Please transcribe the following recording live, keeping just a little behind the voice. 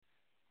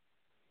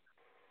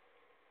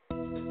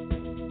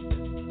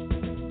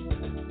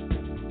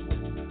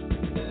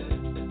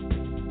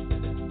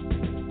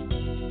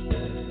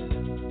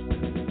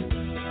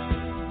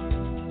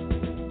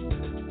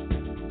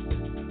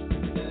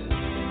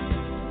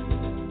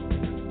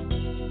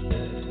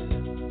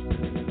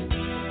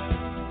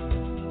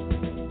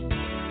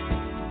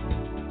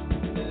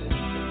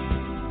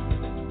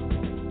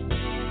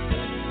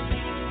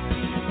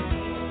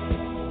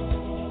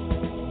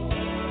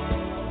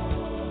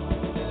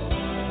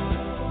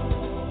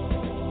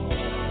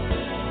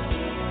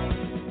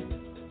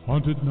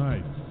Haunted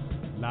Nights,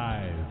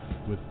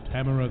 live with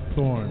Tamara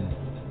Thorne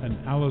and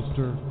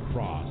Alistair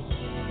Cross.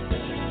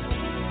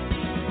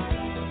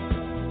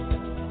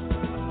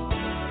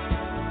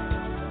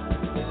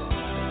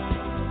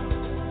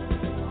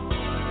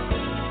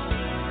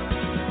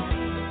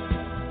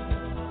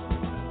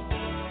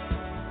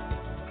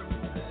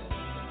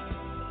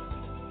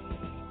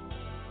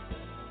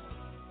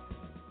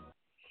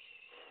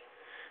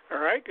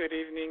 Good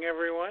evening,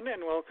 everyone,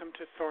 and welcome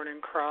to Thorne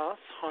and Cross,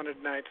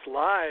 Haunted Nights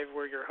Live.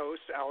 We're your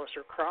host,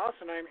 Alistair Cross,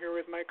 and I'm here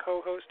with my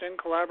co-host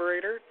and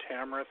collaborator,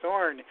 Tamara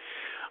Thorne.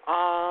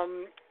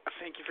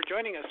 Thank you for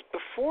joining us.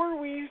 Before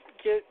we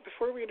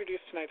introduce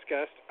tonight's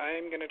guest,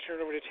 I'm going to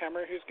turn it over to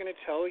Tamara, who's going to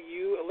tell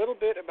you a little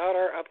bit about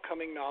our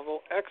upcoming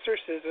novel,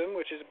 Exorcism,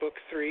 which is book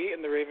 3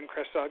 in the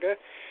Ravencrest saga,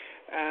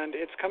 and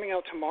it's coming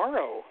out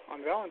tomorrow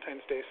on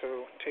Valentine's Day.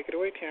 So take it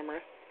away,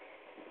 Tamara.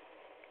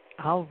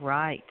 All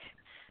right.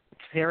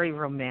 It's very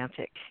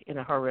romantic in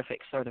a horrific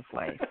sort of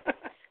way.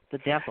 The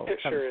devil comes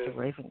to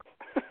Ravencrest.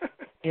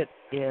 It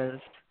is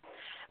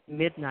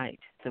midnight,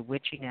 the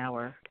witching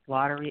hour,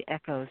 watery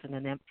echoes in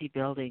an empty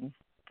building.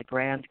 The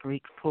grand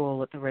Greek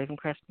pool at the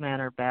Ravencrest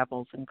Manor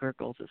babbles and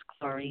gurgles as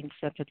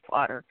chlorine-scented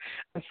water.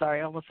 I'm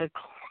sorry, I almost said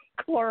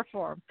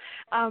chloroform.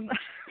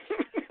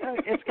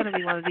 It's going to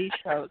be one of these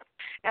shows.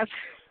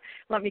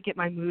 Let me get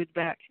my mood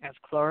back as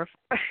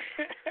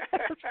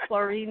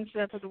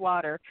chlorine-scented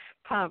water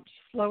pumps,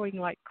 flowing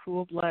like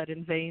cool blood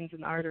in veins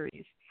and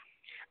arteries.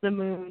 The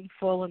moon,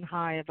 full and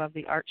high above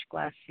the arched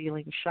glass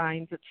ceiling,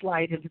 shines its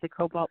light into the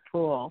cobalt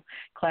pool,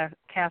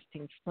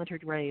 casting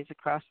splintered rays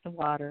across the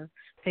water,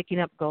 picking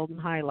up golden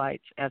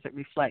highlights as it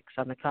reflects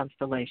on the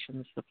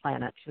constellations, the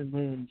planets and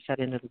moons set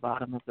into the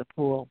bottom of the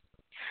pool.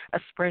 A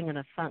spring and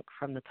a thunk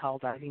from the tall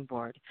diving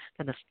board,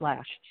 then a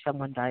splash,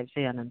 someone dives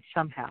in, and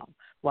somehow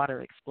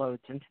water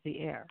explodes into the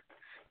air.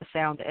 The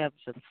sound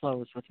ebbs and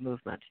flows with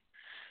movement.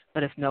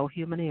 But if no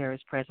human ear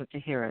is present to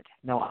hear it,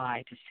 no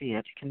eye to see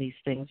it, can these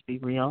things be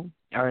real?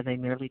 Or are they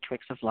merely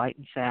tricks of light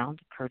and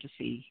sound,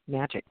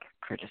 magic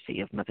courtesy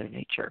of Mother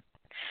Nature?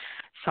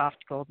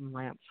 Soft golden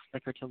lamps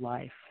flicker to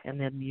life, and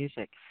then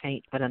music,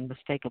 faint but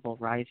unmistakable,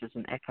 rises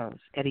and echoes.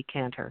 Eddie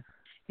Cantor,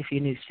 If You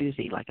Knew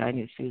Susie Like I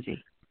Knew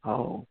Susie.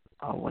 Oh,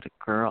 what a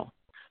girl.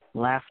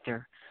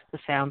 Laughter, the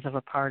sounds of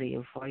a party,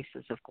 of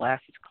voices, of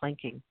glasses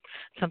clinking.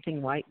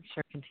 Something white and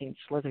serpentine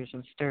slithers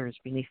and stirs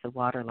beneath the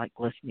water like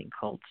glistening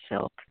cold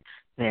silk,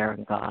 there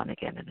and gone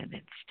again in an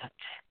instant.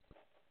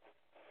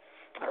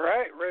 All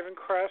right,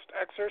 Ravencrest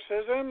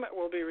Exorcism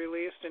will be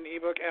released in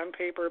ebook and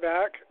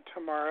paperback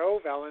tomorrow,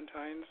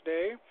 Valentine's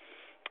Day.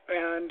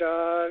 And,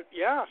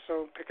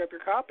 so pick up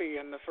your copy.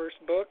 And the first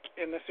book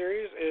in the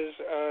series is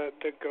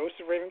The Ghosts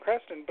of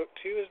Ravencrest, and book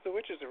 2 is The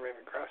Witches of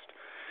Ravencrest.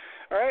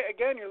 All right,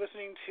 again, you're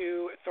listening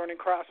to Thorne and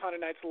Cross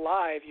Haunted Nights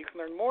Live. You can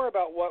learn more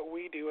about what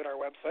we do at our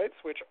websites,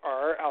 which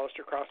are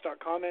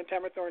alistaircross.com and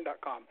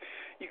tamarathorne.com.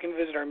 You can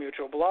visit our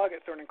mutual blog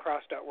at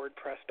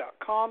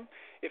thorneandcross.wordpress.com.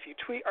 If you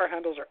tweet, our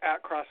handles are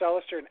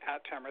 @CrossAlistair and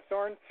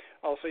 @TamaraThorne.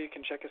 Also, you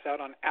can check us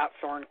out on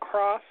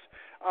 @ThorneCross.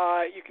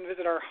 You can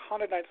visit our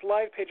Haunted Nights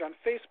Live page on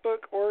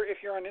Facebook, or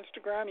if you're on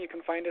Instagram, you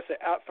can find us at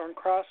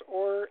 @ThorneCross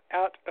or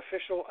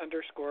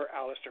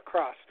 @official_Alistair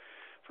Cross.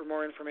 For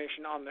more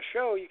information on the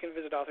show, you can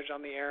visit Authors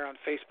on the Air on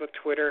Facebook,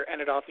 Twitter,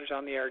 and at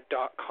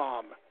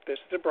authorsontheair.com. This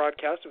is a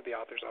broadcast of the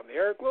Authors on the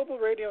Air Global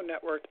Radio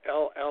Network,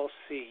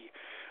 LLC.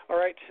 All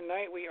right,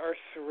 tonight we are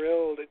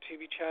thrilled to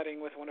be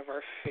chatting with one of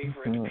our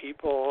favorite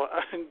people,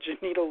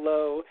 Gennita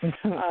Lowe.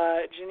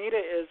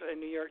 Gennita is a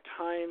New York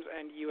Times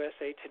and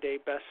USA Today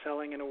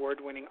best-selling and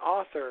award-winning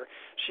author.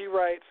 She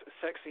writes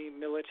sexy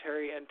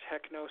military and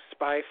techno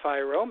spy-fi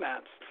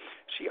romance.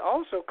 She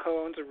also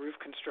co-owns a roof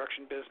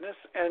construction business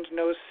and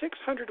knows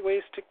 600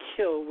 ways to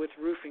kill with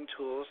roofing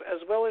tools,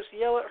 as well as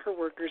yell at her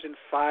workers in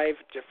 5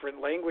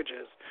 different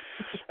languages.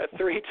 A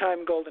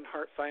 3-time Golden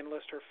Heart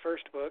finalist, her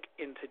first book,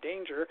 Into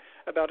Danger,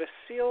 about a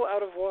seal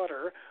out of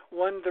water,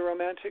 won the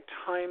Romantic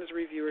Times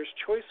Reviewer's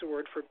Choice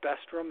Award for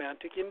Best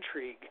Romantic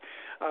Intrigue.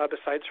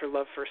 Besides her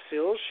love for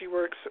seals, she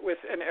works with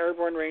an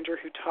airborne ranger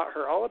who taught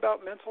her all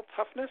about mental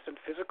toughness and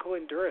physical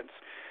endurance.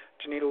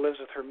 Gennita lives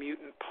with her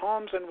mutant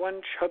palms and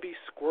one chubby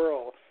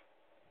squirrel.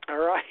 All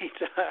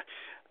right.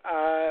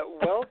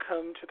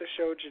 Welcome to the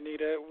show,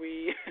 Gennita.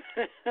 We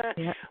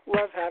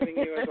love having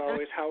you as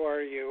always. How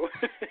are you?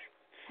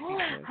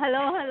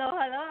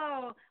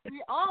 Hello.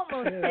 We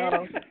almost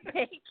didn't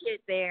make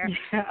it there.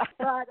 Yeah.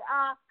 But,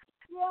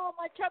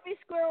 my chubby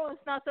squirrel is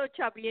not so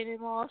chubby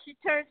anymore. She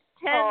turns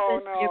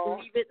 10 this year,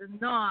 believe it or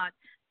not.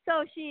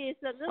 So she is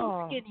a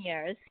little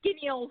skinnier, a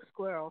skinny old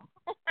squirrel.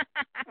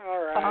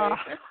 All right.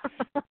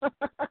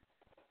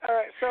 All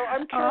right. So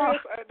I'm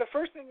curious. The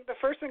first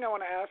thing I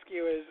want to ask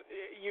you is,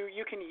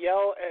 you can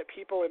yell at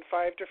people in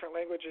 5 different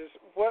languages.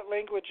 What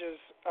languages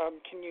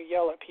can you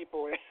yell at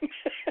people in?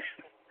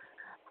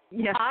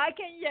 Yeah. I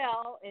can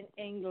yell in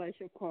English,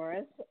 of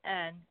course,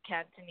 and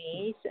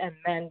Cantonese, and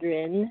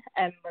Mandarin,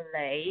 and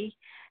Malay,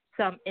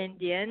 some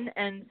Indian,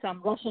 and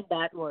some Russian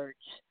bad words.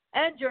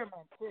 and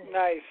German too.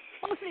 Nice.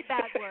 Mostly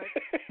bad words.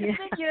 It's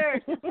been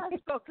years since I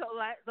spoke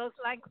those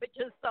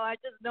languages, so I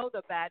just know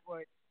the bad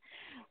words.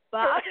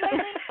 But I'm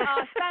learning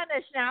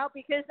Spanish now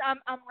because I'm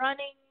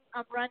running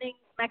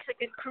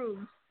Mexican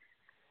cruise,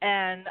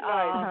 and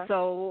nice.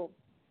 so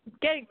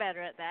getting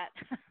better at that.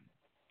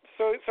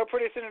 So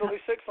pretty soon it'll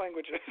be 6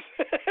 languages.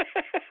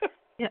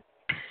 Yeah.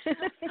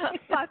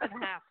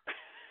 5.5.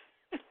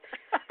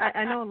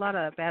 I know a lot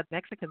of bad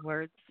Mexican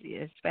words,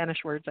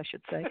 Spanish words, I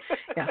should say.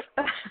 Yeah.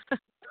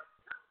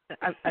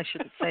 I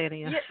shouldn't say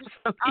any. I'm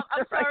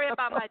sorry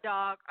about my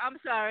dog. I'm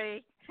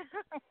sorry.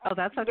 Oh,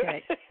 that's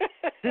okay.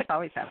 This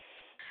always happens.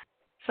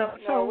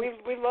 So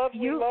we love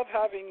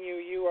having you.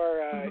 You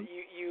are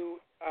you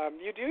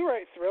do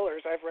write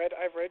thrillers. I've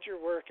read your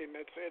work, and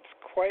it's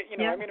quite, you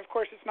know, yeah. I mean, of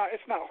course it's not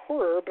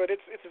horror, but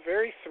it's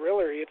very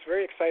thrillery. It's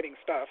very exciting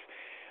stuff.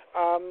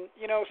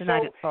 You know,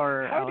 Tonight so it's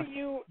horror, how Alice. do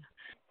you?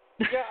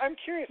 Yeah, I'm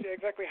curious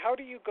exactly. How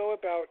do you go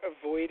about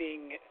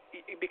avoiding?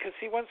 Because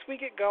see, once we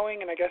get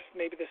going, and I guess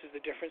maybe this is the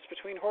difference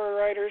between horror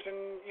writers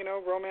and, you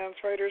know, romance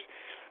writers,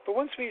 but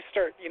once we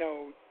start, you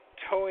know,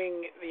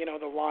 towing, you know,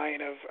 the line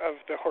of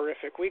the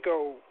horrific, we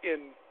go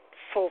in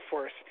full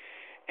force,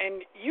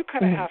 and you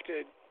kind of have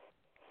to,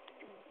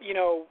 you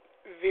know,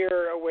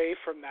 veer away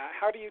from that.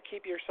 How do you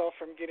keep yourself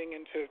from getting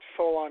into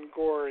full-on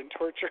gore and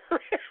torture?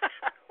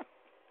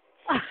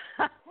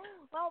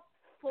 Well,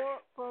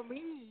 for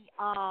me,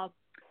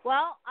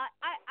 well,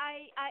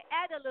 I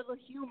add a little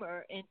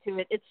humor into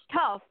it. It's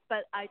tough,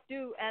 but I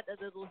do add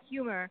a little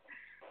humor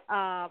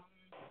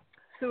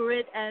to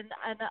it, and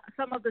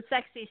some of the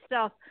sexy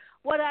stuff.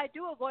 What I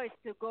do avoid is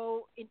to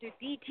go into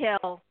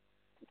detail,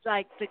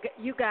 like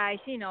you guys,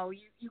 you know,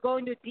 you go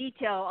into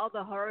detail all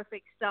the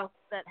horrific stuff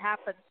that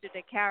happens to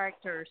the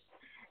characters,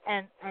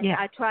 and yeah.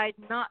 I tried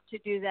not to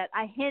do that.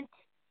 I hint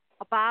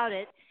about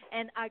it,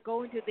 and I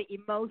go into the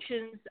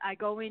emotions, I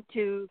go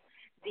into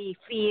the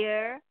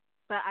fear,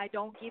 but I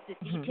don't give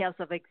the details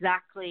of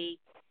exactly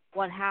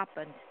what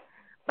happened.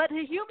 But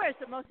the humor is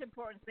the most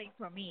important thing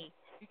for me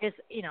because,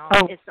 you know,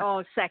 it's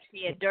all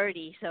sexy and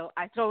dirty, so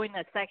I throw in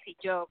a sexy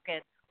joke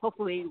and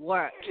hopefully it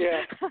works.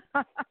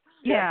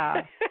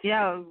 Yeah.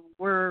 Yeah,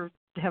 we're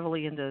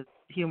heavily into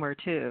humor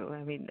too.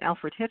 I mean,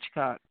 Alfred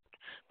Hitchcock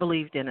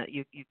believed in it.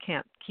 You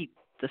can't keep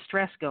the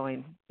stress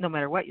going no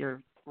matter what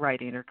you're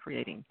writing or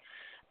creating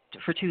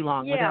for too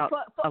long without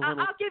a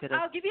little bit of...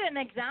 I'll give you an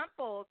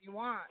example if you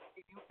want.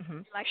 If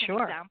you like sure.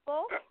 an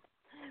example.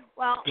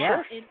 Well,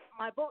 yes. In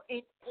my book,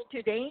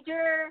 Into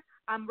Danger,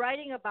 I'm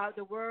writing about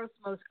the world's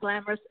most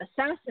glamorous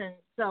assassin.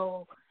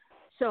 So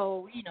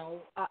you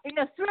know, in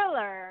a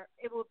thriller,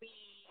 it will be,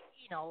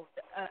 you know,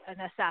 an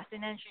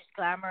assassin and she's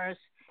glamorous,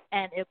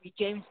 and it'll be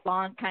James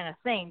Bond kind of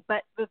thing.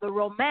 But with the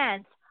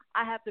romance,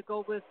 I have to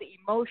go with the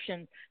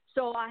emotion.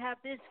 So I have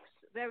this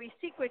very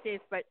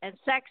secretive and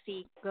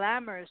sexy,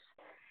 glamorous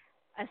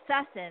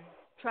assassin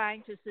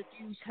trying to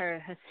seduce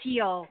her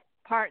SEAL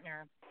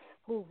partner,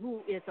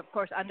 who is, of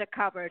course,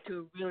 undercover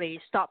to really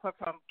stop her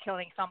from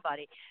killing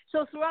somebody.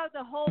 So throughout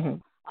the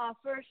whole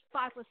first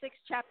 5 or 6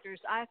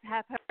 chapters, I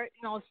have her,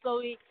 you know,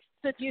 slowly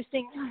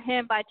seducing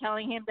him by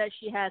telling him that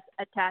she has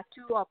a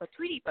tattoo of a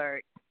Tweety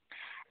bird.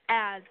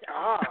 And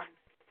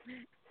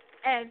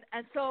and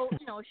so,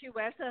 you know, she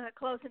wears her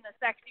clothes in a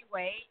sexy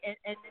way,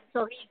 and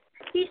so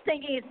he's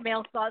thinking his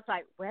male thoughts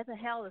like, where the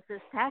hell is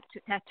this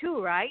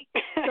tattoo, right?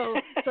 So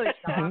it's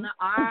not on her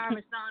arm,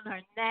 it's not on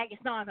her neck,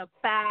 it's not on her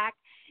back.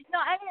 No,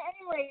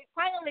 anyway,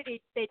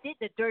 finally they did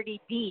the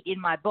dirty deed in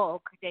my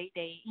book. They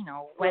you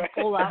know, went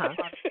full out on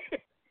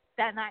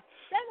that night.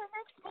 Then the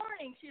next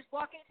morning, she's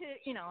walking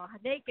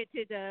naked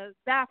to the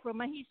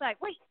bathroom, and he's like,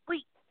 wait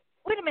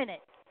a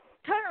minute,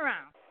 turn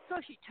around.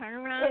 So she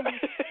turned around. And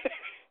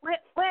Where's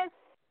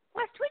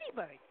Tweety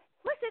Bird?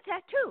 Where's the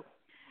tattoo?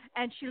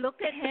 And she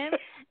looked at him,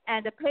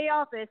 and the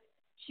payoff is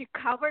she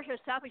covered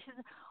herself, and she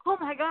said, oh,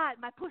 my God,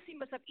 my pussy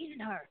must have eaten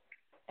her,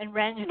 and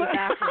ran into the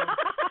bathroom.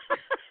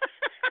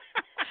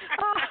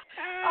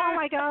 oh,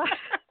 my God.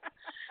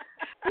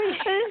 we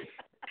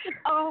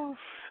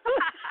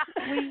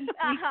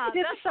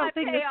did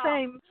something the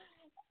same.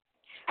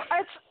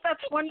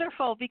 That's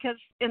wonderful, because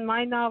in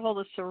my novel,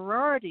 The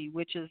Sorority,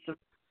 which is the,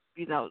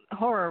 you know,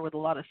 horror with a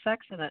lot of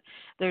sex in it,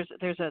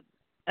 there's a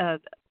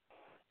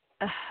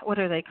what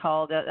are they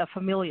called? A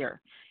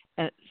familiar.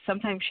 And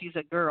sometimes she's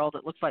a girl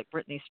that looks like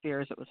Britney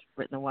Spears. It was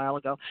written a while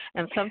ago.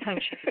 And sometimes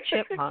she's a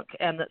chipmunk.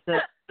 And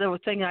the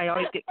thing I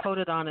always get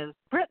quoted on is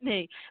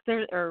Britney,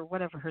 or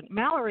whatever her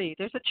Mallory.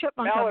 There's a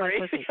chipmunk Mallory.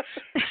 on my pussy.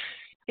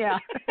 Yeah.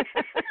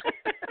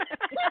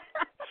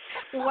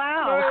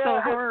 Wow.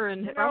 So horror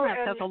and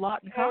romance has a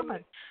lot in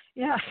common.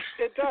 Yeah.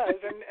 It does,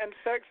 and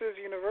sex is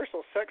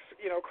universal. Sex,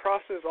 you know,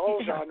 crosses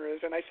all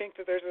genres, and I think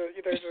that there's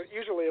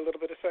usually a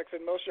little bit of sex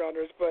in most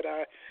genres. But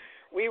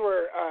we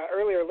were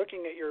earlier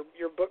looking at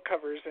your book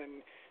covers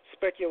and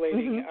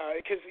speculating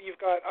because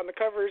you've got on the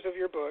covers of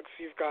your books,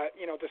 you've got,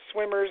 you know, the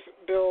swimmers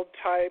build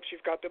types,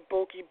 you've got the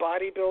bulky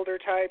bodybuilder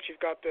types,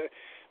 you've got the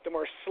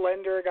more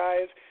slender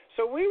guys.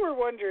 So we were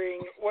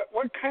wondering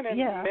what kind of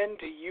men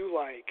do you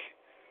like?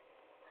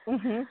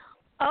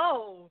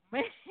 Oh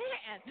man.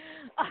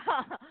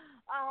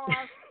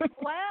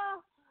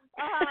 Well,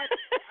 I'm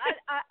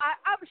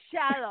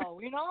Shallow.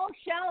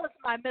 Shallow is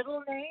my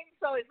middle name,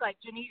 so it's like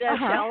Gennita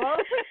Shallow.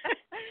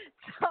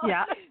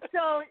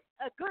 So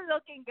a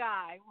good-looking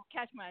guy will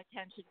catch my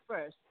attention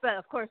first, but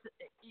of course,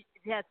 if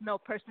he has no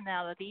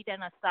personality,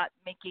 then I start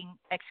making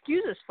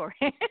excuses for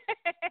him.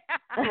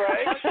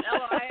 Right.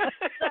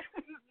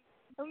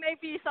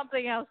 Maybe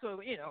something else will,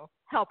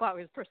 help out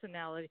his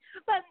personality.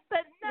 But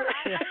no,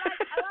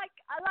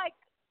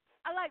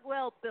 I like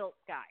well-built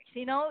guys.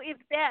 If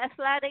they're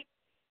athletic,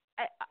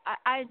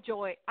 I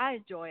enjoy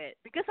it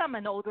because I'm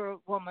an older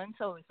woman,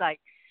 so it's like,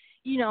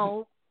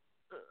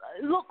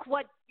 look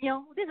what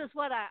this is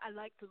what I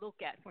like to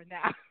look at for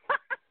now.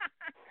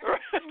 But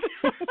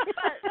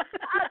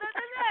other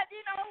than that,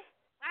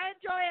 I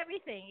enjoy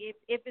everything.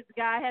 If this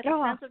guy has a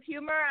sense of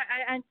humor,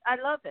 I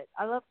love it.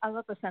 I love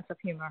the sense of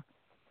humor.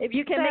 If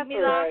you can make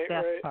me laugh,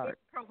 it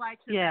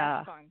provides the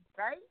best fun,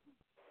 right?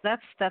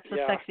 That's the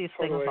sexiest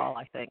thing of all,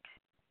 I think.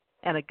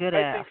 And a good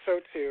ass. I think so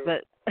too.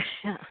 But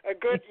a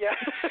good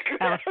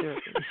ass.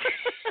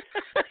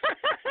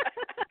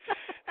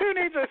 Who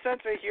needs a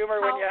sense of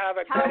humor when you have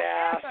a good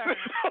ass? However,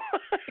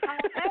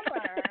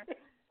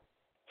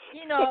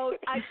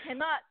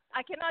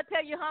 I cannot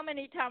tell you how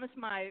many times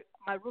my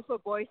roofer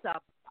boys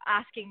are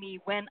asking me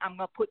when I'm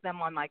gonna put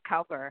them on my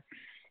cover,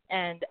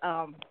 and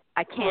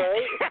I can't.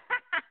 Right?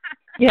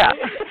 Yeah.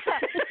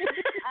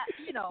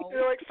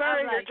 You're like,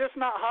 sorry, you're just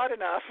not hot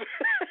enough.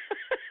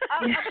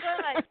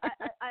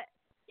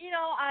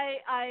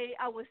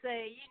 I would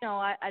say,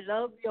 I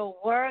love your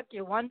work,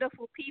 you're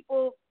wonderful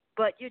people,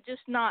 but you're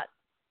just not,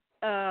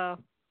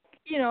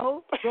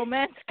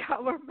 romance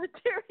cover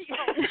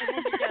material. And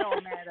then you get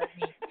all mad at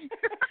me.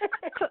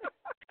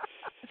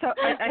 So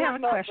I have a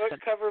question. Book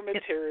cover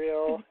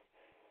material.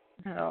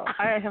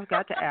 I have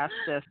got to ask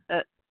this.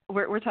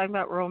 We're talking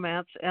about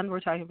romance and we're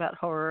talking about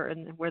horror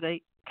and where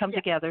they come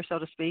together, so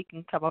to speak,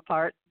 and come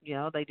apart.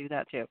 They do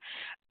that too.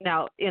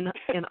 Now, in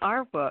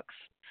our books,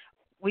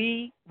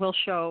 we will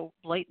show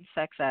blatant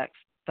sex acts,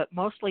 but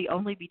mostly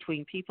only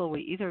between people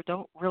we either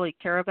don't really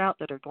care about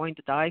that are going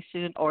to die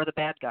soon, or the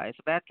bad guys.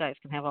 The bad guys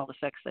can have all the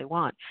sex they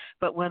want.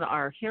 But when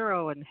our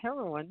hero and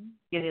heroine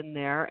get in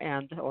there,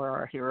 or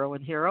our hero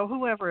and hero,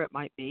 whoever it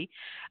might be,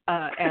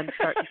 and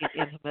start to get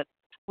intimate,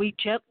 we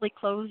gently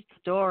close the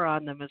door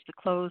on them as the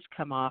clothes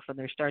come off and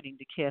they're starting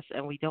to kiss,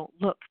 and we don't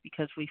look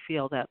because we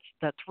feel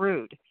that's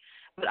rude.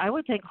 But I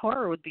would think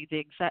horror would be the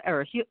exact,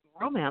 or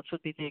romance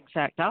would be the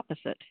exact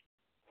opposite.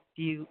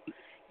 Do you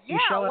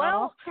show it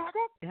all?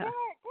 There are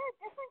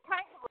different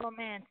kinds of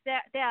romance.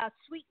 There are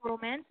sweet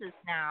romances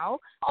now.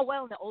 Oh,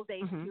 well, in the old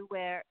days too,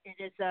 where it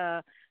is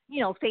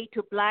fade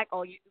to black,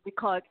 or we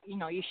call it,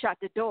 you shut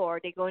the door,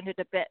 they go into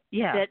the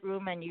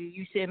bedroom, and you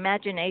use your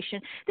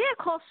imagination. They are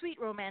called sweet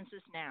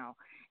romances now.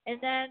 And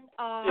then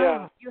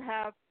you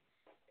have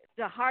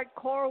the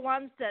hardcore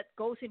ones that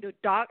goes into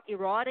dark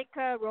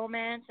erotica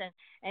romance,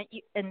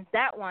 and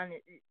that one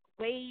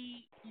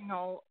way,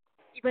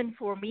 even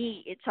for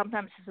me, it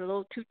sometimes is a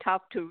little too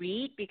tough to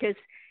read because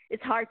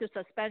it's hard to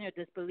suspend your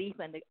disbelief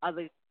when the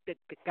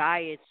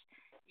guy is,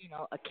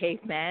 a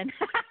caveman,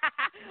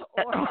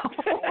 or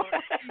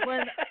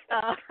even,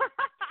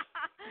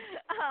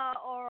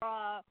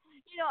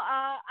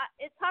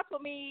 it's hard for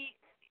me.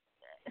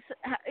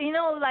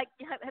 Like,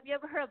 have you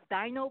ever heard of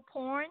dino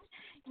porn?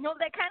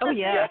 That kind of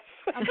yes.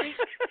 thing.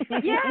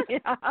 Yes,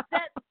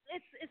 that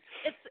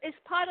it's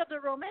part of the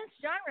romance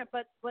genre.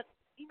 But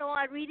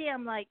I read it,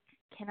 I'm like,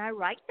 can I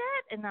write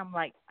that? And I'm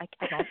like, I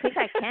don't think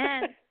I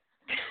can.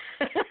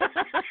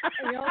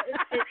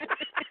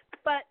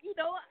 But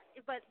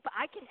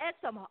I can add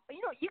some.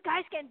 You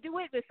guys can do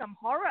it with some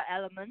horror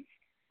elements.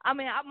 I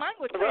mean, mine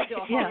would turn into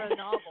a horror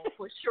novel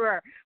for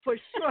sure.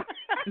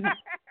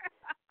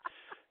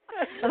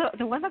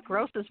 The one that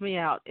grosses me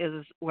out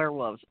is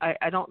werewolves.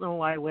 I don't know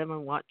why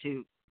women want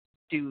to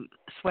do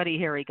sweaty,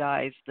 hairy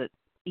guys that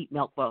eat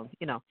milk bone.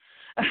 I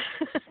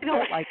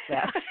don't like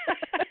that.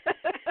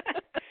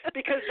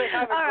 Because they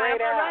have a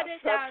great ass.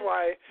 That's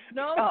why.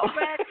 No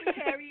sweaty,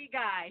 hairy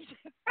guys.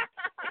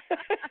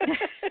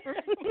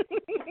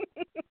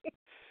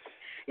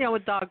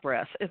 With dog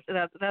breath.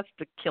 That's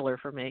the killer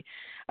for me.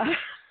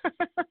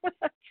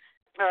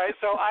 All right,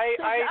 so I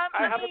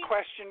have a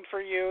question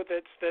for you.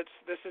 This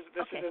is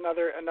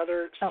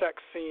another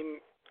sex scene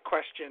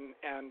question,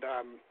 and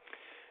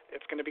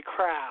it's going to be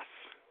crass.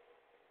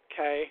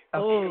 Okay,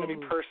 it's going to be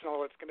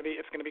personal. It's going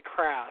to be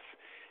crass.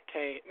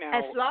 Okay, now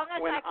as long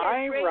as when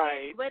I can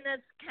write,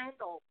 Gwyneth's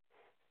Candle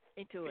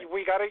into it.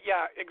 We got it.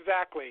 Yeah,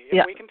 exactly.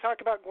 If we can talk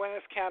about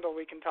Gwyneth's Candle,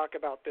 we can talk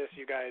about this,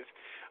 you guys.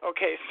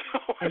 Okay,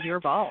 so and your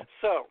ball.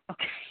 So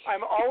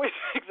I'm always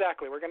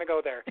exactly. We're going to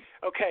go there.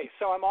 Okay,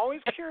 so I'm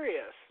always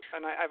curious,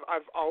 and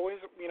I've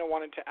always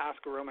wanted to ask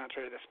a romance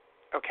writer this.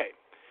 Okay,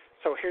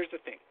 so here's the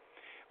thing.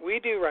 We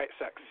do write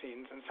sex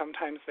scenes, and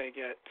sometimes they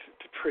get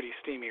pretty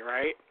steamy,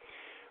 right?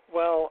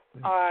 Well,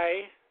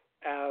 I,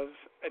 as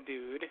a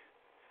dude,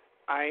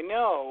 I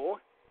know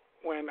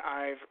when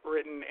I've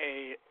written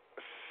a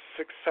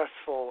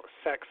successful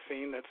sex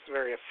scene that's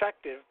very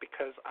effective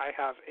because I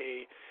have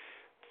a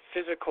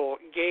physical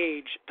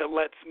gauge that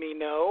lets me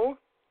know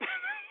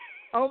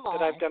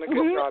that I've done a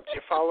good job. Do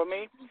you follow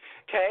me?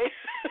 Okay.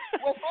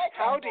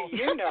 How do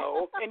you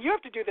know? And you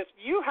have to do this.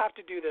 You have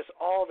to do this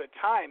all the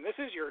time. This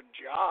is your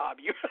job.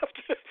 You have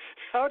to.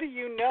 How do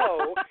you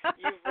know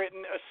you've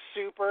written a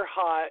super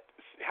hot?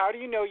 How do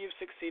you know you've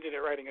succeeded at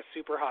writing a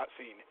super hot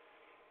scene?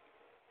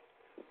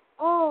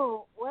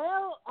 Oh,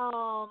 well,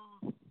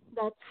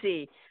 let's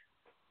see.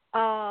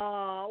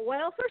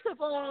 Well, first of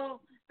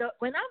all,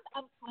 when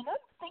I'm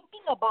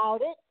thinking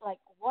about it, like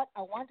what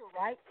I want to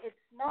write, it's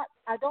not.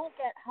 I don't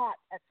get hot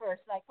at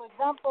first. Like for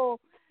example,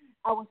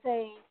 I would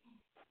say,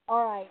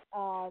 all right,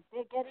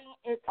 they're getting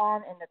it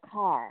on in the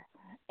car,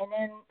 and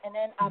then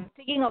I'm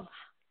thinking of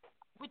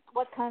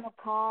what kind of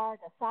car,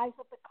 the size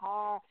of the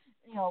car,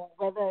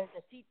 whether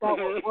the seatbelt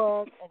will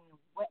work, and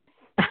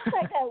things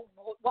like that.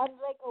 One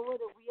leg over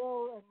the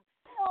wheel, and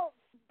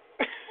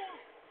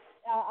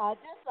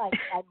just like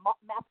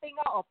mapping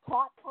out a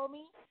plot for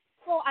me.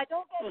 So I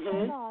don't get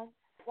turned on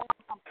when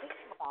I'm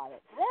thinking about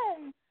it.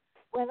 Then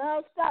when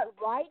I start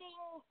writing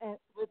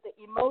with the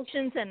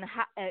emotions and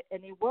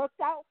it works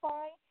out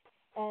fine,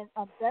 and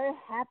I'm very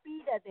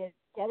happy that they're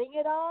getting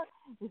it on,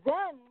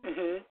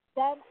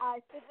 then I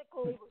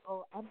physically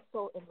go, I'm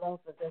so in love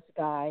with this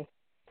guy.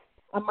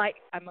 I might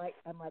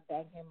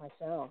bang him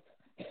myself.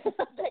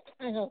 That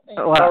kind of thing.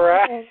 Wow. All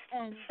right.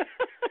 And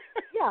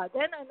yeah,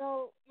 then I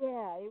know,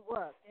 it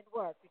worked. It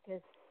worked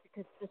because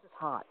this is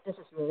hot. This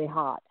is really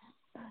hot.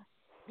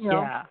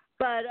 Yeah.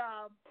 But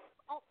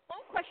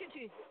one question to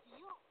you: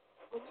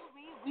 when you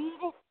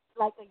reread it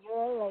like a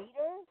year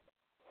later,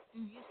 do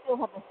you still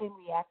have the same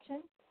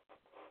reaction?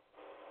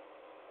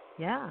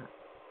 Yeah.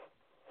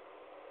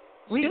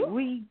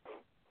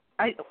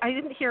 I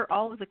didn't hear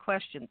all of the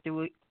question.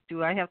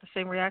 Do I have the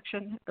same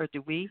reaction, or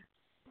do we?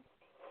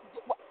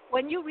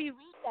 When you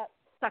reread that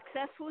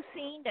successful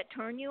scene that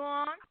turned you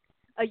on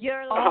a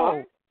year later.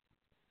 Oh.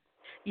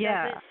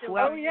 Yeah.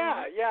 Well,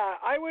 yeah.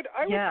 I would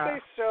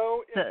say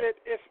so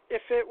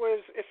if it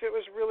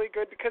was really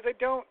good, because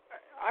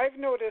I've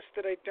noticed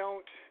that I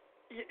don't.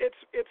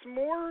 It's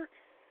more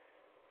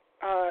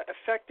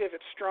effective.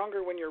 It's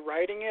stronger when you're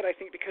writing it. I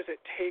think because it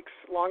takes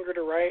longer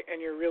to write and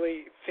you're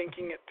really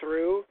thinking it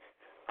through.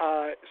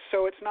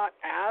 So it's not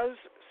as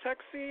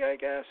sexy, I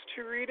guess,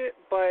 to read it.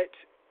 But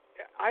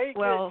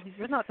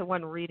you're not the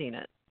one reading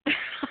it.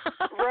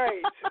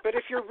 Right, but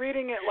if you're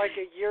reading it like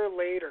a year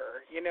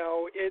later,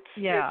 it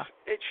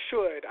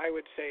should. I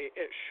would say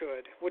it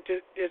should.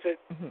 Does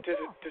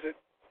it?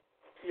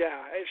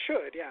 Yeah, it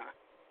should. Yeah.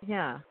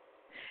 Yeah.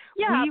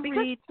 Yeah.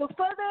 Because the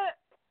further.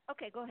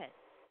 Okay, go ahead.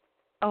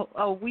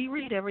 We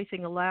read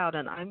everything aloud,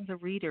 and I'm the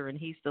reader, and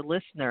he's the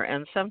listener.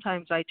 And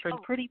sometimes I turn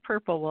pretty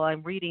purple while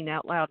I'm reading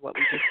out loud what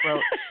we just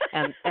wrote.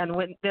 and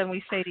then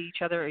we say to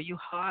each other, "Are you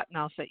hot?" And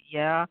I'll say,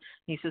 "Yeah." And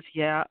he says,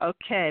 "Yeah."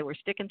 Okay, we're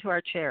sticking to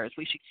our chairs.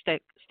 We should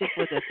stick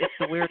with it. It's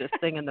the weirdest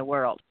thing in the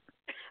world.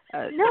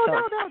 No.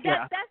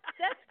 Yeah.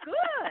 That's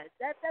good.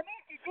 That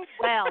means you did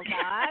well,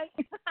 guys.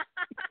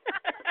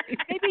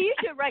 Maybe you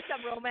should write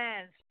some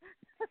romance.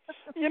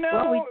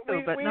 Well, we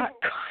do, but not.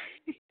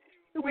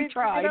 We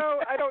tried.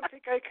 I don't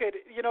think I could,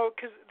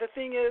 because the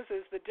thing is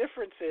the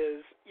difference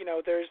is,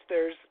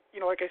 there's,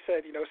 like I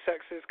said, sex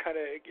is kind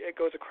of, it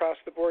goes across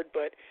the board,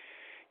 but,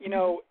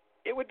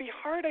 it would be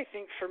hard, I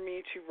think, for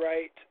me to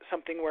write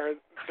something where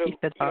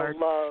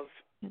love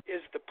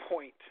is the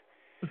point,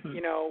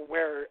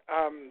 where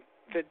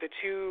the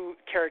two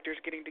characters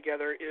getting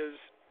together is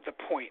the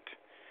point.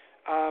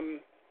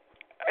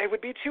 It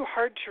would be too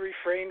hard to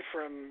refrain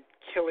from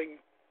killing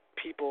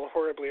people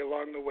horribly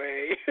along the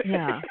way.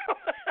 Yeah.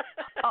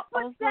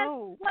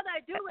 Although what I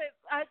do is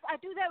I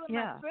do that with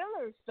my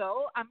thrillers.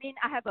 So I mean,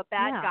 I have a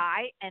bad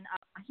guy, and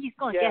he's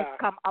going to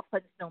come up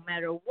no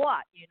matter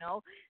what,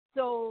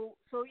 So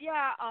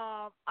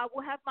I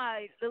will have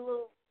my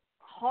little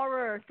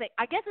horror thing.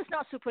 I guess it's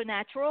not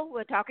supernatural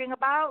we're talking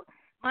about.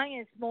 Mine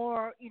is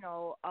more,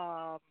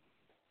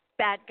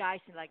 bad guys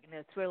in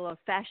a thriller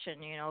fashion.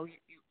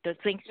 The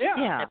things in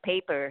the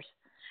papers.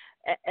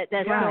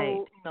 That's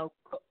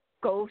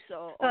ghosts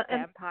or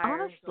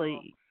vampires.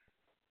 Honestly,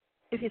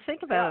 if you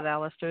think about it,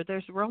 Alistair,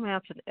 there's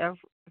romance in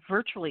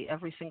virtually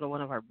every single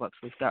one of our books.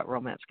 We've got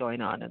romance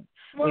going on, and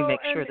we make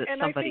sure that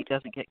somebody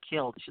doesn't get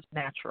killed. It's just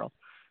natural.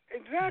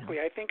 Exactly.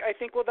 I think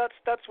well,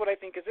 that's what I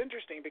think is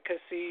interesting, because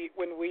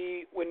when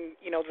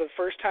the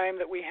first time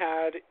that we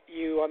had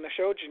you on the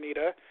show,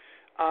 Gennita,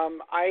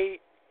 I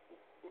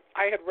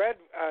had read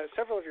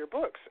several of your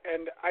books,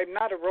 and I'm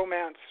not a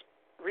romance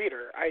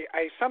reader.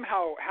 I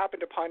somehow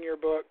happened upon your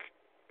book,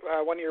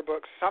 one of your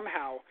books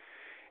somehow,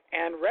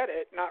 and read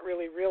it, not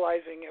really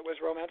realizing it was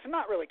romance and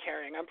not really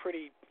caring.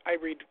 I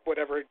read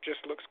whatever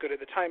just looks good at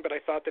the time, but I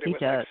thought that it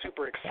was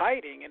super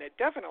exciting, and it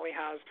definitely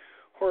has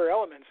horror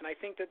elements. And I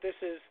think that this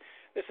is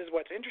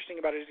what's interesting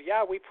about it is,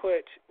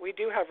 we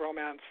do have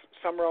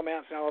some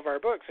romance in all of our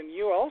books, and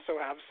you also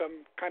have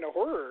some kind of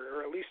horror,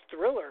 or at least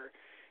thriller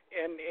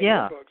in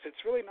your books.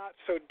 It's really not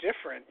so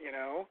different,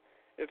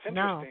 It's interesting.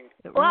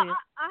 No, it Well, really is.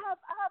 I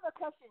have a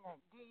question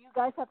then. Do you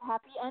guys have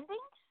happy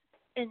endings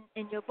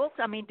in your books?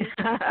 I mean,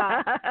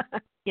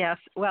 Yes.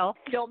 Well,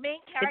 your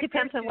main characters, it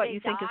depends on do what they you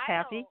think is die,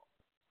 happy.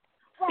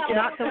 Well,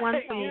 Not the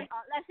ones we.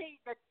 let's say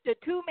the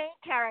two main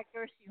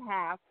characters you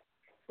have,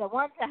 the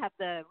ones that have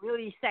the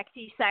really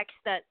sexy sex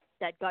that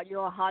got you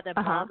all hot and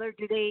bothered,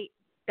 do they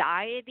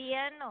die at the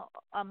end?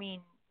 I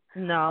mean,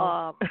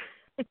 No.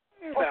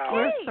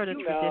 We're sort of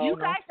traditional. You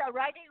guys are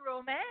writing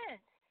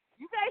romance.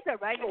 You guys are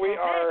writing We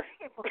romance. are. You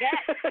can forget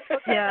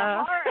Yeah.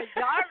 the horror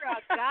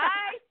genre,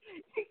 guys.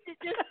 You should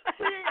just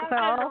put it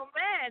under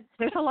romance.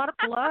 There's a lot of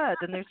blood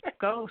and there's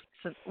ghosts.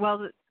 And,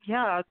 well,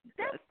 yeah,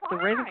 the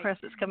Raven Press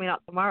that's coming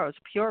out tomorrow is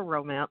pure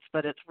romance,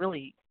 but it's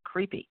really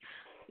creepy.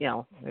 You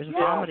know, there's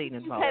vomiting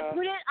involved. You can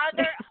put it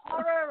under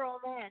horror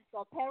romance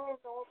or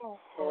paranormal.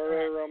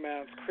 Horror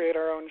romance. Create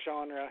our own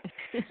genre.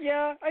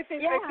 Yeah, I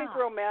think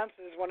romance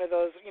is one of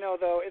those. You know,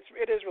 though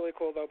it is really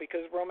cool though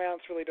because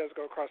romance really does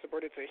go across the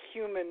board. It's a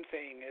human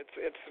thing.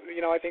 It's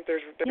you know I think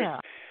there's a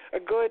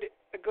good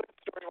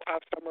story will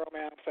have some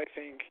romance. I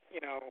think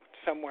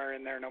somewhere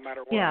in there, no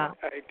matter what. Yeah.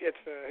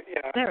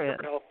 There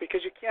is because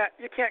you can't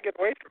get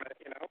away from it.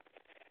 You know,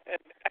 and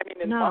I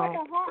mean in life,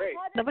 it's great.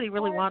 Nobody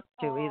really wants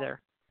to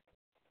either.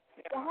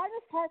 The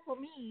hardest part for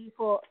me,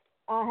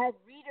 I have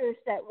readers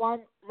that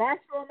want less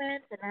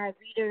romance, and I have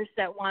readers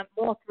that want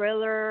more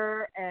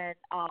thriller and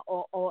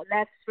or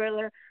less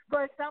thriller.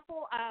 For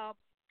example, I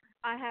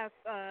have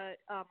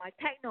my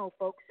techno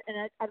books,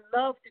 and I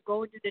love to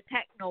go into the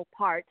techno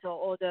parts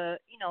or the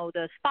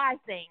the spy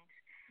things,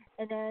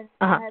 and then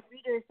I have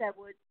readers that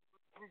would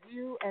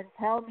review and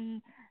tell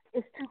me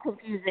it's too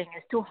confusing,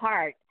 it's too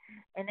hard.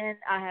 And then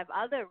I have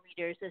other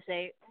readers that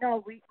say,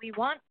 no, we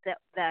want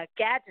the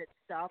gadget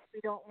stuff.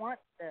 We don't want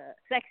the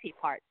sexy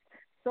parts.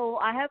 So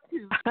I have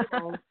to,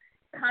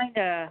 kind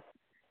of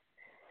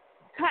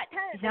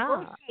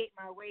negotiate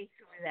my way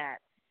through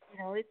that.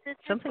 It's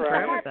something the for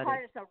hard everybody.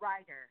 part as a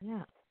writer.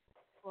 Yeah.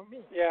 For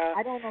me. Yeah.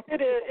 I don't know.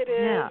 It is. It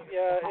is.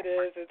 Yeah, it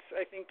is.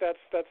 I think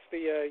that's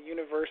the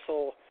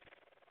universal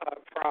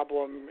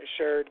problem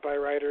shared by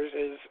writers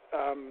is,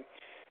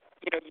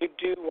 you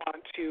do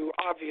want to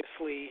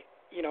obviously.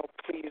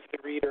 Please the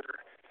reader.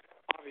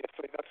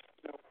 Obviously, that's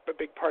a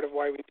big part of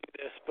why we do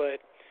this. But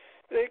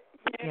it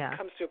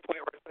comes to a point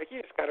where it's like you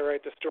just got to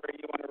write the story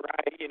you want to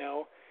write,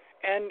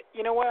 And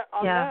you know what?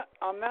 On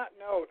that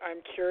note,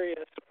 I'm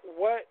curious.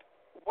 What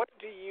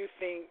do you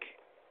think?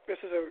 This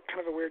is a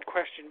kind of a weird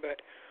question, but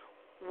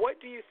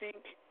what do you think?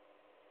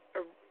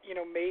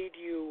 Made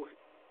you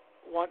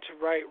want to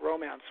write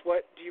romance?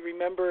 What do you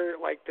remember?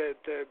 Like the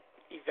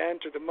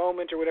event or the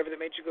moment or whatever that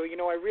made you go?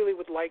 I really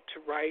would like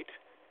to write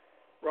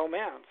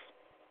romance.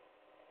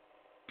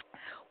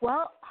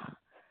 Well,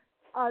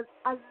 I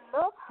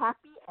love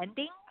happy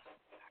endings,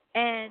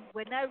 and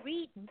when I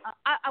read,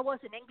 I was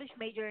an English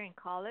major in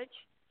college,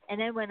 and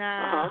then when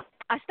I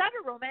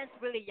started romance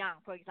really young,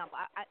 for example,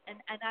 and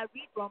I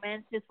read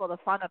romance just for the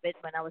fun of it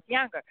when I was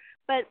younger.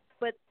 But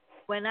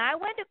when I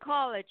went to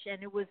college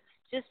and it was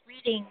just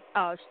reading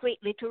straight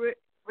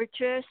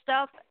literature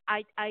stuff,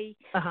 I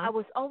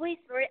was always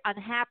very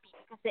unhappy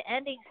because the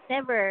endings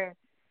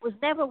was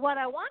never what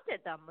I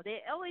wanted them. They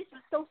always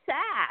were so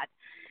sad.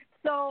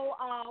 So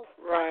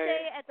one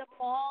day at the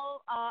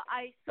mall,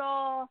 I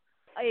saw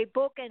a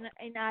book and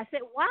I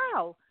said,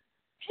 wow,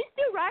 she's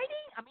still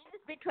writing? I mean,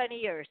 it's been 20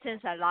 years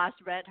since I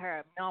last read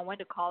her. I went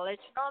to college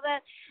and all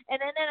that. And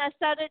then I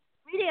started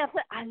reading. I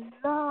said,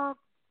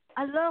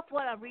 I love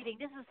what I'm reading.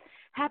 This is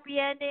happy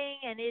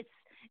ending, and it's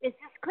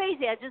just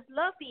crazy. I just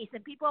love these,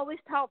 and people always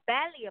talk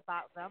badly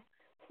about them.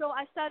 So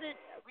I started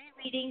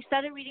reading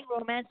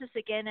romances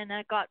again, and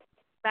I got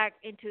back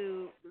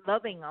into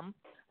loving them.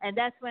 And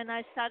that's when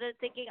I started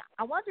thinking,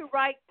 I want to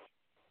write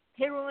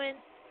heroines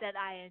that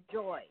I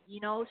enjoy,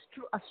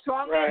 a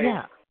stronger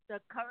than the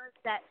current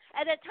that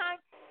at the time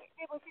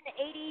it was in the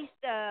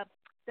 80s.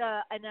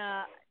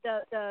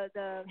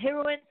 The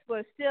heroines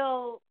were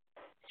still,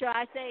 shall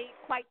I say,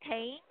 quite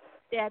tame.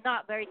 They are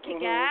not very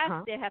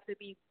kick-ass. They have to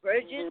be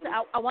virgins.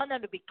 I want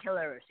them to be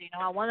killers.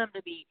 I want them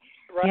to be.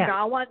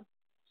 I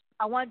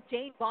want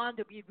Jane Bond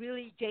to be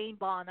really Jane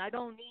Bond. I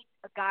don't need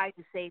a guy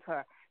to save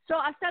her. So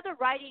I started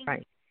writing.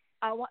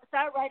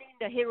 Started writing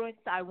the heroines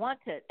I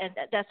wanted, and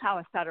that's how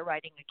I started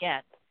writing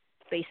again,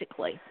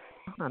 basically.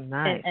 Oh,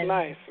 nice.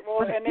 Nice.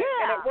 Well, and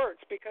it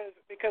works because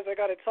I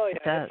got to tell you,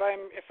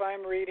 if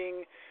I'm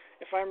reading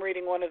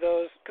one of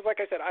those, because like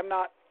I said, I'm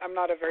not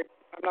a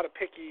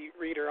picky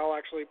reader. I'll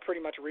actually pretty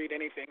much read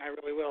anything. I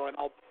really will, and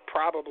I'll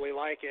probably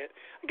like it.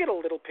 I get a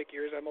little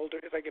pickier as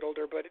I get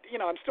older, but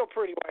I'm still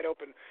pretty wide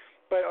open.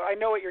 But I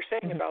know what you're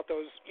saying about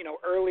those,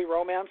 early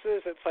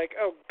romances. It's like,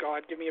 oh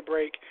God, give me a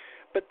break.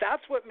 But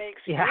that's what makes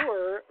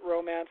your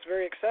romance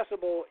very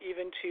accessible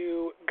even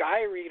to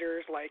guy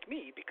readers like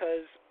me,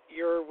 because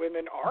your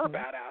women are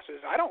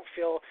badasses. I don't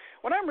feel,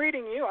 when I'm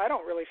reading you, I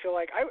don't really feel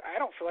like, I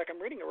don't feel like I'm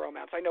reading a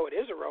romance. I know it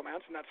is a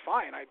romance, and that's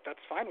fine.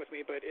 That's fine with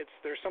me, but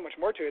there's so much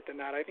more to it than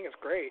that. I think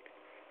it's great.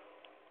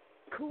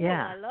 cool.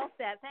 Yeah. I love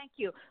that. Thank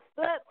you.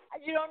 But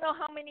you don't know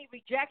how many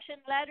rejection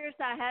letters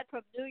I had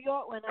from New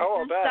York when I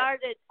first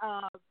started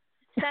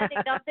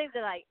sending them things.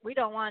 They're like, we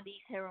don't want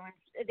these heroines.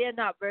 They're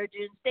not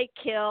virgins. They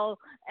kill.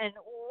 And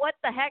what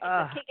the heck is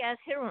a kick-ass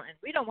heroine?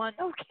 We don't want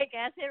no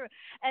kick-ass heroine.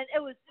 And it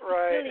was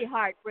really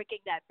hard breaking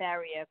that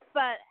barrier.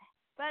 But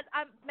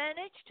I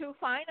managed to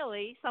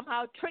finally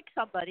somehow trick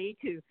somebody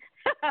to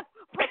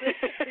publish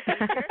it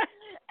together.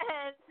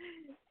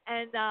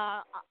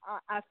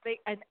 I think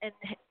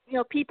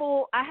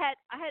people. I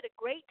had a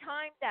great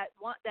time that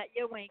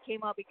year when it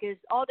came out, because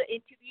all the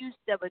interviews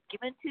that were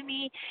given to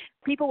me,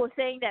 people were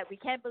saying that we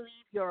can't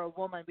believe you're a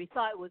woman. We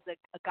thought it was a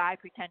guy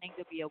pretending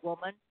to be a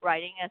woman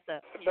writing as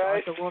a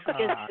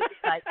woman.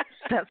 Like,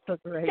 that's so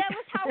great. That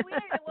was how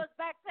weird it was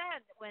back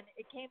then when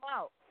it came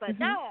out. But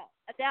now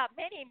there are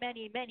many,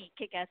 many, many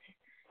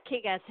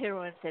kick-ass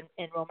heroines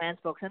in romance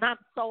books, and I'm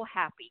so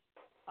happy.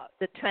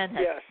 The trend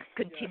has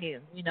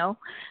continued,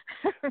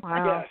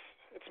 Wow. Yes,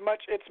 it's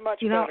much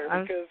better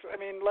because I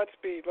mean, let's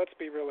be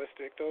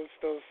realistic. Those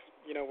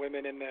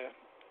women in the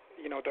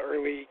the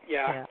early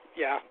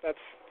that's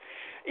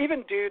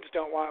even dudes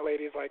don't want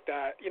ladies like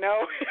that.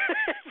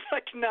 It's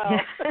like no.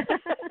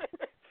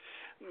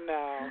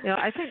 No.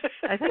 I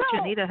think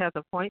Gennita has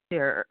a point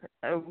there.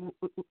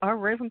 Our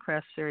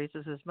Ravencrest series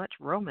is as much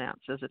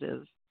romance as it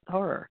is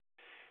horror.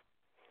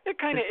 It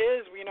kind of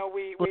is. We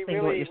really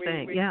what you're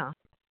saying.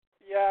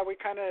 Yeah, we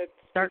kind of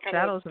Dark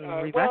Shadows and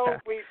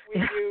Rebecca. Well, we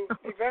do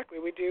exactly.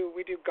 We do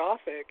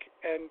Gothic,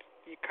 and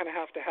you kind of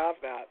have to have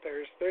that.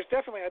 There's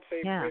definitely, I'd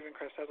say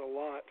Ravencrest has a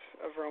lot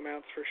of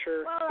romance for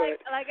sure. Well,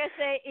 like I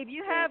say, if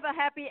you have a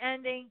happy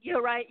ending,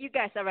 you're right. You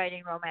guys are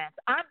writing romance.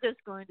 I'm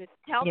just going to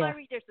tell my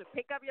readers to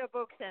pick up your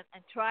books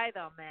and try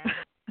them, man,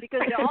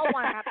 because they all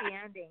want happy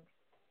endings.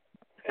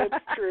 It's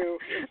true.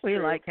 We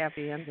like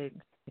happy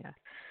endings. Yeah.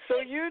 So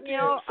you do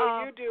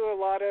you do a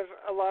lot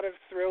of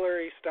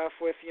thrillery stuff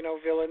with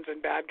villains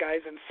and bad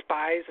guys and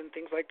spies and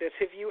things like this.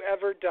 Have you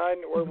ever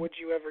done or would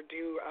you ever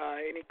do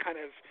any kind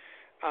of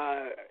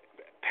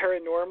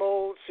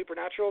paranormal,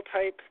 supernatural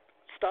type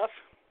stuff?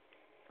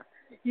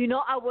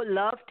 I would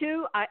love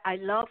to. I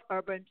love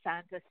urban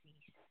fantasies.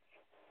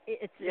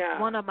 It's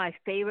one of my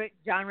favorite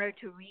genre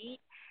to read,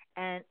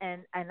 and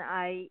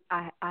I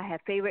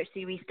have favorite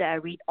series that I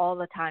read all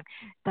the time.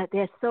 But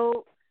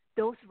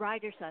those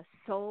writers are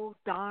so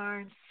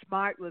darn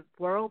smart with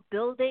world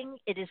building.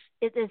 It is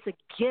a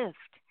gift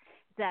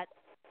that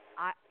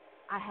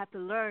I have to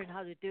learn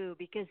how to do,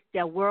 because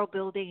their world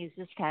building is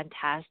just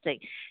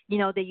fantastic.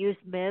 They use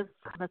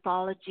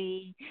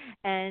mythology,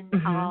 and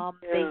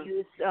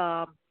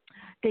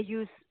they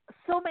use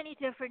so many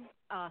different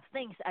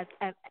things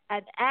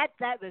and add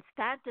that with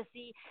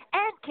fantasy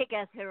and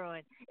kick-ass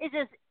heroine.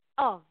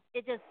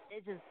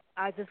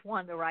 I just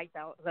want to write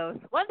those.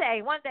 One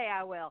day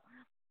I will.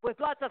 With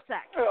lots of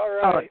sex. All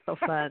right. Oh, it's so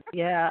fun.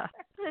 Yeah.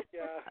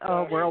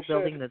 World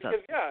building is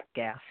a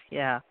gas.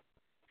 Yeah.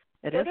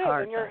 It is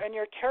hard. And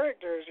your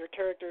characters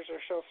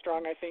are so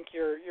strong. I think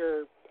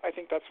I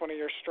think that's one of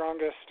your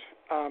strongest.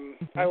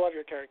 I love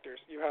your characters.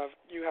 You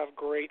have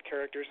great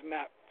characters, and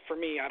that, for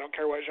me, I don't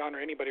care what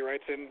genre anybody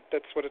writes in.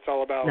 That's what it's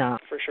all about,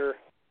 for sure.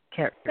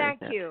 Characters.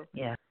 Thank you.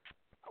 Yeah.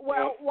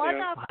 Well,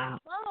 one of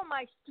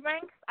my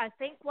strengths, I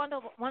think one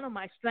of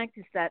my strengths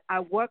is that I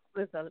work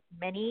with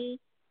many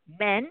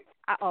men.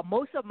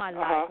 Most of my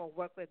life I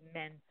work with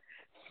men,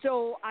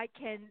 so I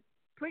can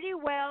pretty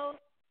well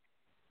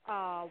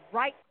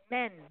write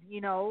men,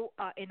 in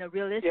a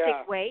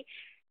realistic way.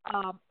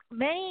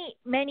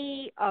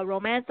 Many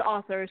romance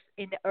authors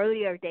in the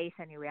earlier days,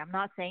 anyway. I'm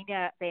not saying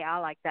that they are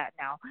like that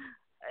now.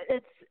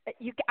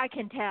 I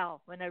can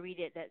tell when I read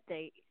it that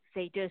the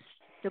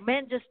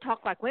men just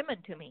talk like women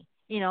to me.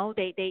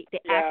 They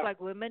act like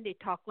women, they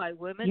talk like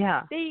women,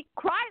 they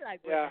cry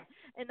like women,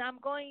 and I'm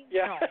going,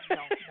 no,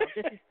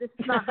 this is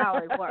not how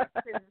it works.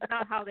 This is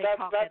not how they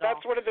talk at all.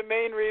 That's one of the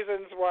main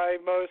reasons why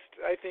most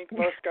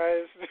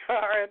guys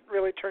aren't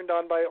really turned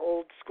on by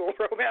old school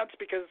romance,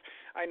 because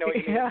I know what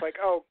you mean. It's like,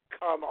 oh,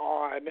 come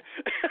on,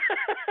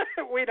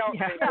 we don't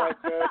think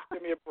like this.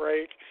 Give me a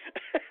break.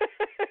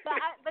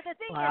 But the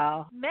thing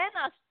is, men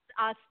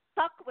are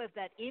stuck with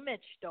that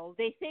image, though.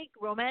 They think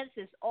romance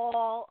is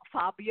all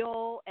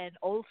Fabio and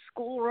old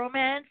school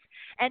romance,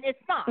 and it's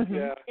not.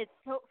 It's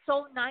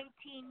so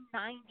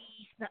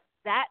 1990s.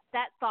 That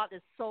thought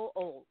is so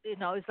old.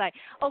 It's like,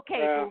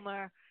 okay,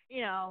 boomer.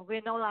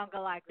 We're no longer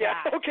like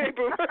that. Yeah, okay,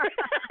 boomer.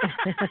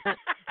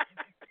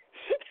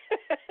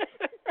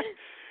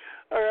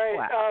 All right.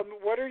 Wow.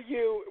 What are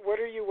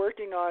you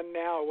working on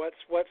now? What's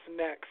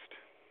next?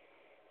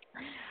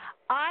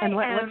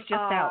 What's just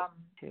out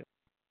too?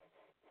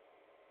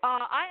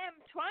 I am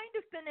trying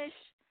to finish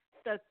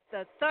the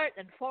third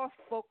and fourth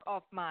book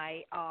of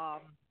my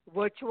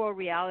virtual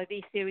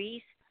reality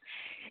series.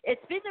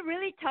 It's been a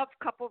really tough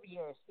couple of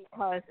years,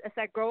 because as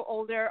I grow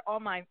older,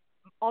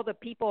 all the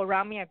people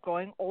around me are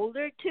growing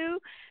older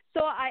too.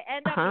 So I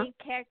end up being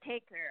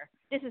caretaker.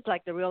 This is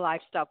like the real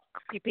life stuff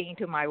creeping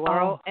into my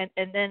world, and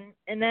then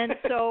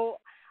so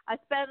I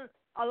spend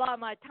a lot of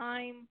my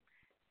time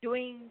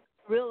doing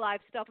real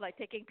life stuff like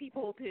taking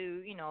people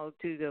to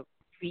to the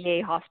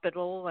VA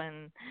hospital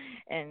and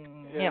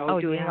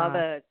doing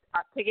other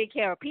taking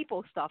care of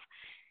people stuff.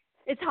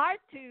 It's hard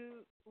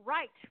to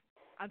write.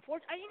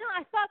 Unfortunately,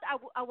 I thought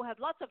I would have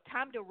lots of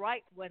time to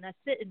write when I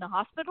sit in the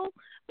hospital,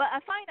 but I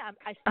find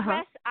I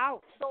stress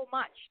out so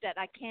much that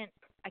I can't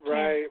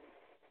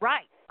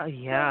write. Oh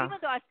yeah. So even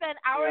though I spend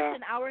hours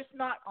and hours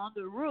not on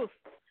the roof,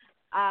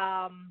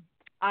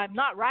 I'm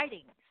not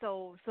writing.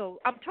 So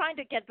I'm trying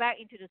to get back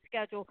into the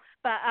schedule,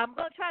 but I'm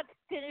going to try to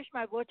finish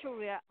my virtual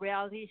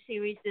reality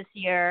series this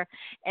year,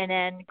 and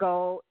then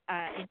go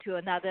into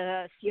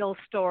another SEAL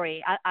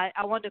story.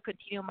 I want to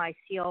continue my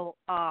SEAL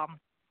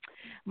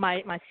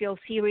my SEAL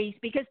series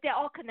because they're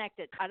all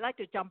connected. I like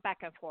to jump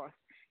back and forth.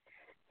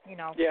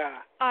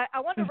 Yeah. I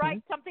want to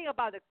write something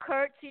about the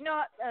Kurds.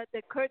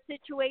 The Kurd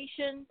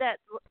situation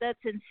that's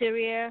in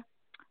Syria,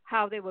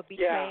 how they were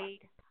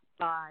betrayed.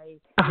 By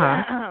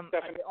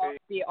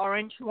the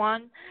orange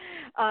one.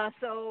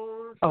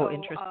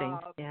 Interesting.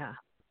 Yeah,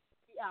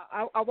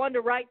 I want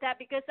to write that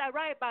because I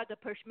write about the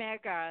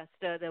Peshmergas,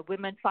 the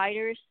women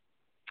fighters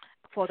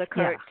for the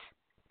Kurds. Yeah.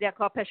 They're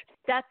called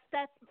That's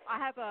I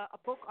have a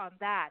book on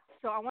that.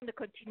 So I want to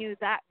continue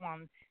that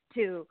one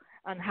too,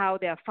 on how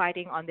they're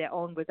fighting on their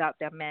own without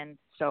their men.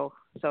 So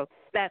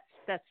that's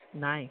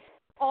nice.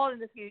 All in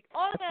the future,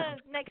 all in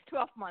the next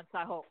 12 months,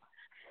 I hope.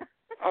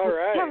 All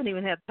right. I haven't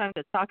even had time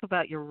to talk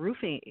about your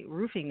roofing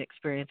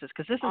experiences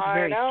because this is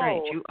very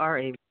strange. You are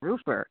a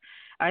roofer.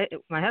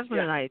 My husband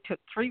and I took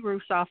 3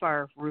 roofs off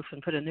our roof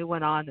and put a new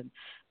one on, and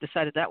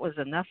decided that was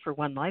enough for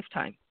one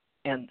lifetime.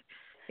 And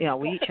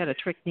we each had a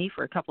trick knee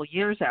for a couple of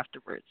years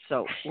afterwards.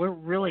 So we're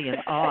really in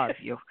awe of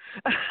you.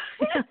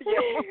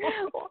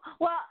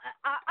 Well,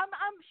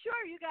 I'm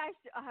sure you guys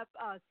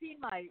have seen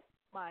my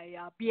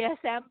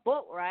BSM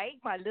book, right?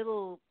 My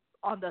little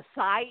on the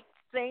side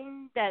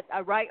thing that I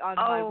write on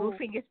my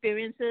roofing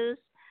experiences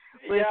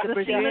with the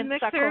Brazilian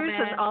mixers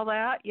and all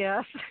that.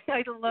 Yes,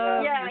 I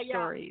love your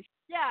stories.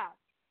 Yeah,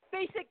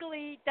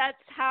 basically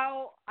that's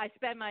how I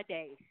spend my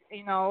days.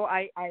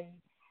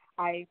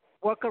 I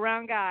work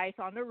around guys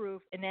on the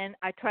roof, and then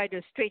I try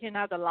to straighten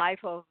out the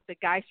life of the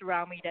guys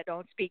around me that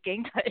don't speak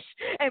English.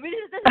 And this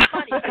is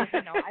funny because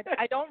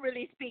I don't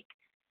really speak.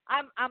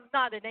 I'm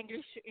not an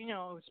English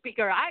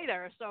speaker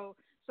either. So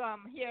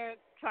I'm here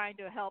trying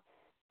to help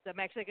the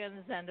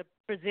Mexicans and the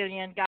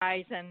Brazilian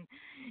guys and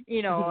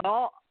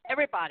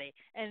everybody,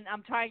 and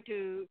I'm trying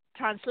to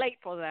translate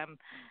for them,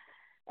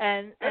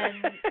 and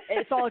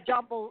it's all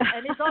jumbled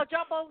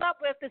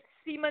up with the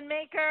semen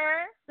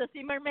maker.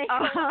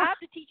 I have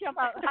to teach them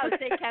how to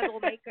say candle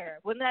maker.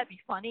 Wouldn't that be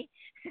funny?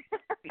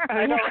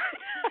 I know.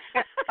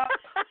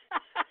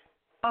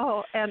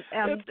 And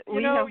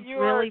we have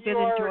really been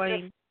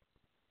enjoying.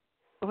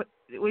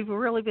 We've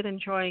really been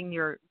enjoying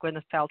your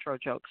Gwyneth Paltrow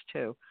jokes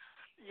too.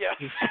 Yeah.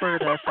 You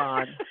spurred us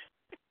on.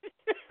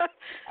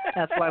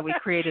 That's why we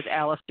created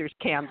Alistair's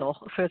candle,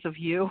 because of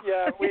you.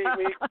 Yeah,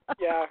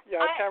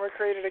 Tamara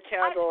created a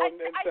candle and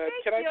said,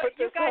 "Can I put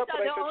this up?"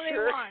 And I said,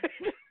 "Sure."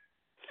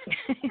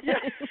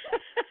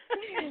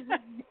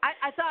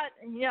 I thought,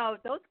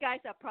 those guys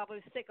are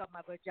probably sick of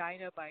my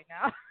vagina by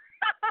now.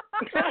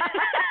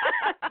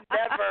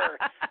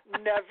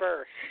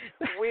 Never.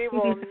 We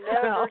will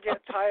never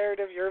get tired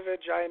of your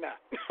vagina.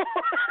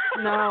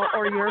 No,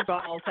 or your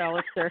balls,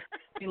 Alistair.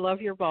 We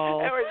love your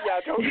balls.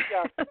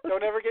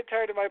 Don't ever get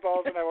tired of my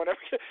balls, and I won't ever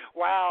get.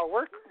 Wow,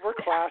 we're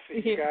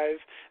classy, you guys.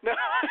 No.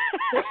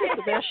 This is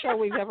the best show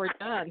we've ever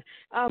done.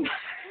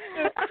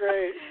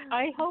 Great.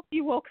 I hope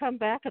you will come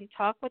back and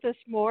talk with us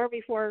more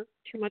before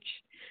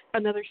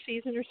another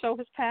season or so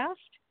has passed.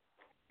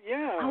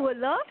 Yeah. I would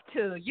love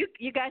to.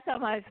 You guys are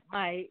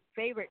my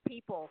favorite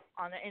people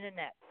on the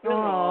internet. Really.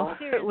 Oh,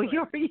 well,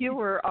 you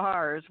were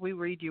ours. We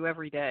read you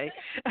every day.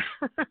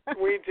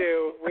 We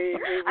do. We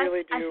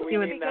really do. We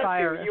mean that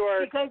too. You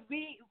are because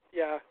we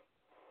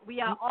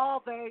are all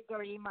very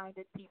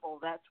dirty-minded people.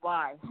 That's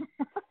why.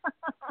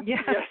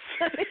 Yes.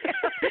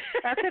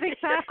 That's it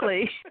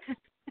exactly.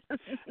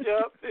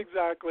 Yep,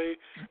 exactly.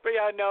 But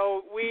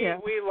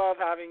we love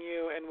having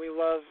you, and we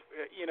love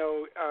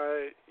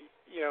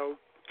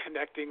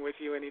connecting with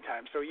you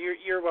anytime. So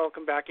you're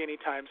welcome back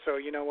anytime. So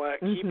you know what?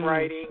 Keep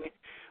writing.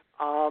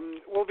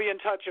 We'll be in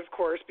touch, of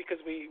course, because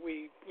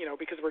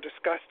because we're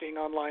disgusting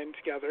online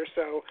together.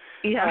 So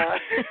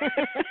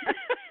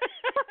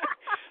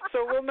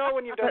so we'll know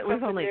when you've done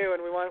something new,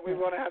 and we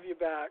want to have you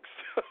back.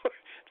 So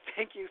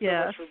thank you so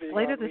much for being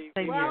later on.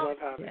 We love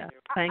having you.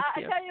 Thank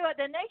you. I tell you what,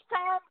 the next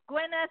time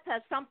Gwyneth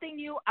has something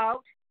new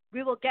out,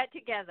 we will get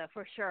together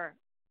for sure.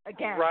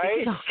 Again,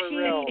 right? For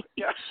real.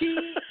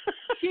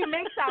 She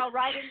makes our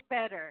writing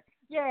better.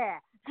 Yeah,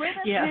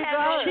 Gwyneth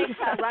makes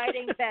our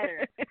writing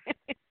better.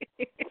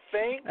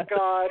 Thank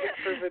God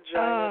for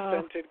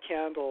vagina-scented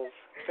candles.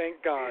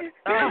 Thank God.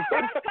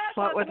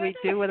 What would we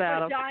do without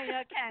them?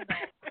 Vagina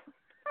candles.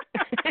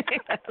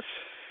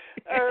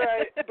 All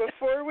right.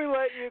 Before we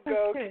let you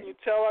go, can you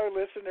tell our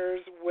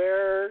listeners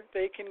where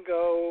they can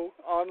go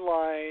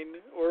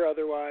online or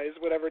otherwise,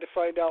 whatever, to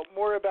find out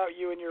more about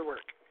you and your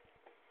work?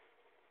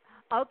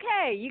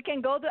 Okay, you can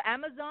go to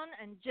Amazon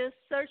and just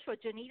search for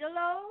Gennita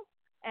Low,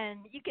 and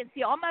you can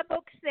see all my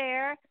books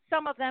there.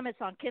 Some of them is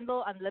on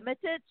Kindle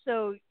Unlimited,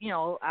 so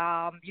you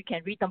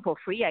can read them for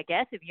free, I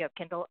guess, if you have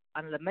Kindle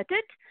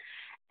Unlimited.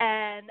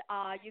 And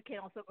you can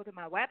also go to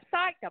my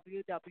website,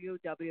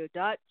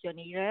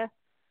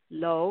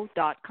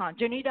 www.gennitalow.com,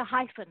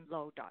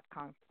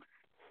 Gennita-low.com.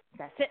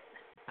 That's it.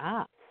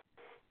 Ah.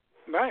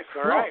 Nice.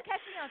 All right.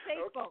 Catch me on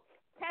Facebook. Okay.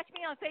 Catch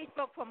me on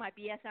Facebook for my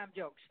BSM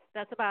jokes.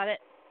 That's about it.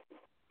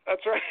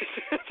 That's right.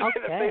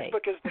 Okay.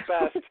 Facebook is the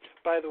best,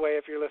 by the way,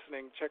 if you're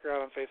listening. Check her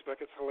out on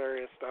Facebook. It's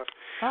hilarious stuff.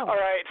 Oh, all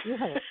right. You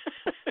have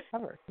a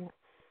cover. Yeah.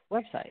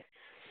 Website.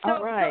 So,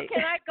 all right.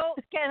 So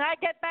can I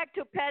get back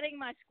to petting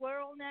my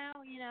squirrel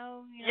now?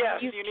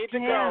 Yes, you need to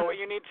go.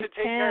 You need to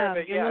take care of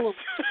it. Your little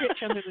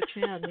stitch under the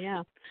chin,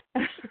 yeah.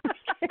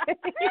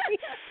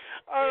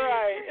 All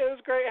right. It was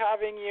great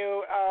having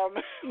you.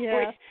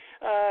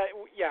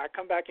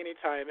 Come back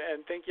anytime.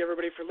 And thank you,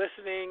 everybody, for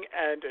listening.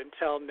 And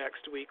until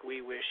next week,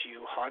 we wish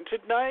you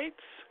haunted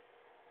nights.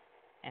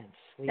 And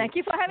sweet Thank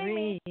you for having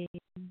me.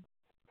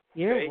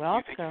 You're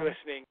welcome. Thank you for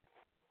listening.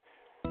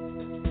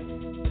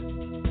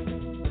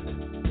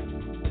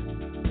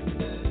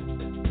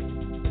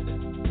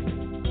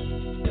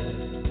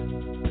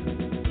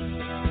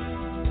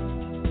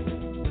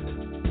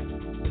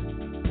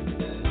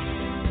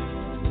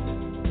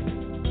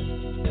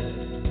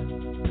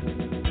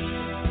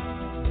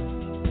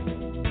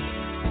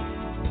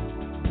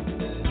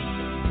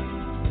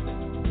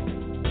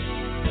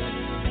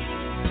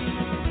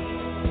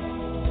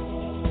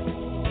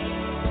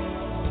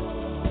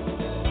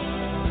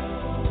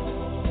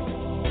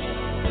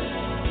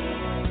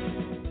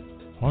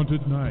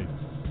 Haunted Nights,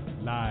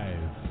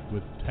 live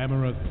with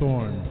Tamara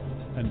Thorne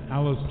and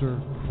Alistair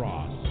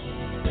Cross.